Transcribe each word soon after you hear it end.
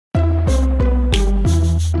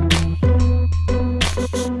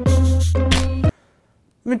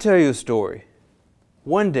Let me tell you a story.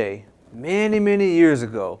 One day, many years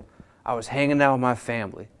ago, I was hanging out with my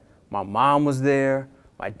family. My mom was there,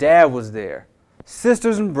 my dad was there,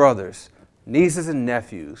 sisters and brothers, nieces and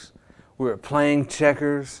nephews. We were playing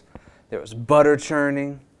checkers, there was butter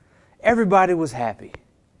churning. Everybody was happy.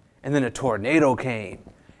 And then a tornado came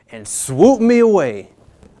and swooped me away.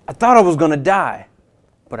 I thought I was gonna die,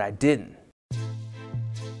 but I didn't.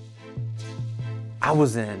 I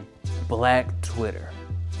was in Black Twitter.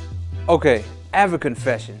 Okay, I have a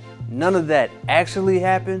confession. None of that actually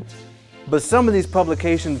happened, but some of these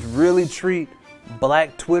publications really treat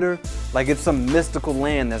Black Twitter like it's some mystical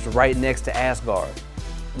land that's right next to Asgard.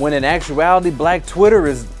 When in actuality, Black Twitter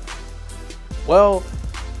is, well,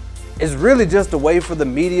 it's really just a way for the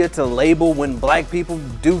media to label when black people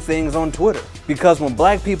do things on Twitter. Because when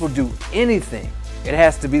black people do anything, it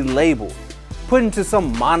has to be labeled, put into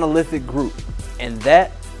some monolithic group. And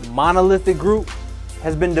that monolithic group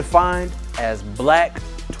has been defined as Black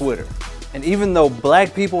Twitter. And even though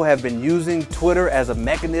black people have been using Twitter as a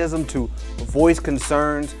mechanism to voice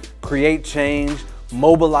concerns, create change,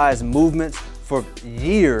 mobilize movements for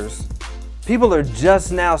years, people are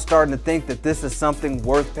just now starting to think that this is something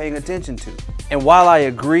worth paying attention to. And while I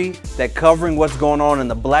agree that covering what's going on in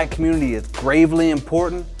the black community is gravely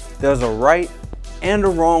important, there's a right and a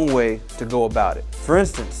wrong way to go about it. For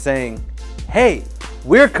instance, saying, hey,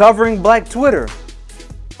 we're covering Black Twitter.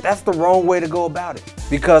 That's the wrong way to go about it.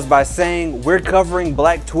 Because by saying we're covering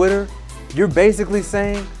Black Twitter, you're basically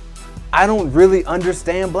saying, I don't really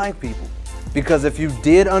understand black people. Because if you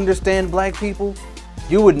did understand black people,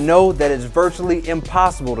 you would know that it's virtually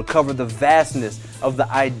impossible to cover the vastness of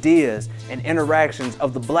the ideas and interactions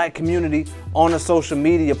of the black community on a social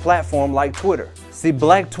media platform like Twitter. See,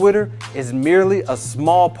 Black Twitter is merely a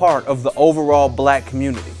small part of the overall black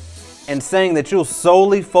community. And saying that you'll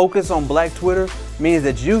solely focus on Black Twitter means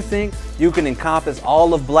that you think you can encompass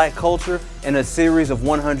all of black culture in a series of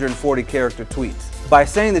 140 character tweets. By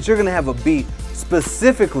saying that you're gonna have a beat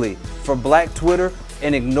specifically for Black Twitter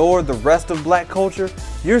and ignore the rest of black culture,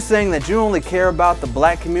 you're saying that you only care about the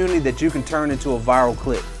black community that you can turn into a viral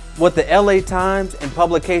clip. What the LA Times and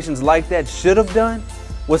publications like that should have done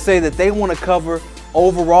was say that they want to cover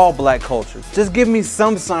overall black culture. Just give me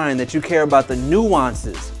some sign that you care about the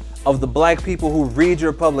nuances of the black people who read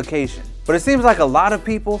your publication. But it seems like a lot of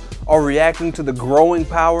people are reacting to the growing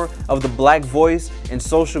power of the black voice in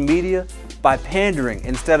social media by pandering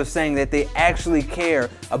instead of saying that they actually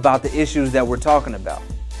care about the issues that we're talking about.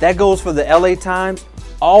 That goes for the LA Times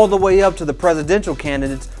all the way up to the presidential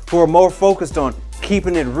candidates who are more focused on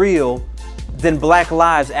keeping it real than black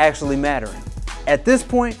lives actually mattering. At this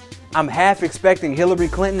point, I'm half expecting Hillary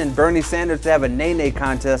Clinton and Bernie Sanders to have a nay-nay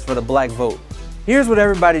contest for the black vote. Here's what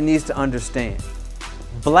everybody needs to understand.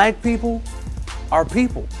 Black people are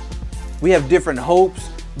people. We have different hopes,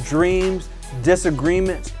 dreams,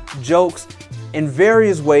 disagreements, jokes, and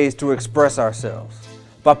various ways to express ourselves.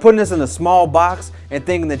 By putting us in a small box and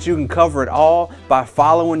thinking that you can cover it all by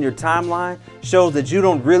following your timeline shows that you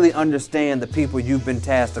don't really understand the people you've been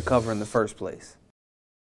tasked to cover in the first place.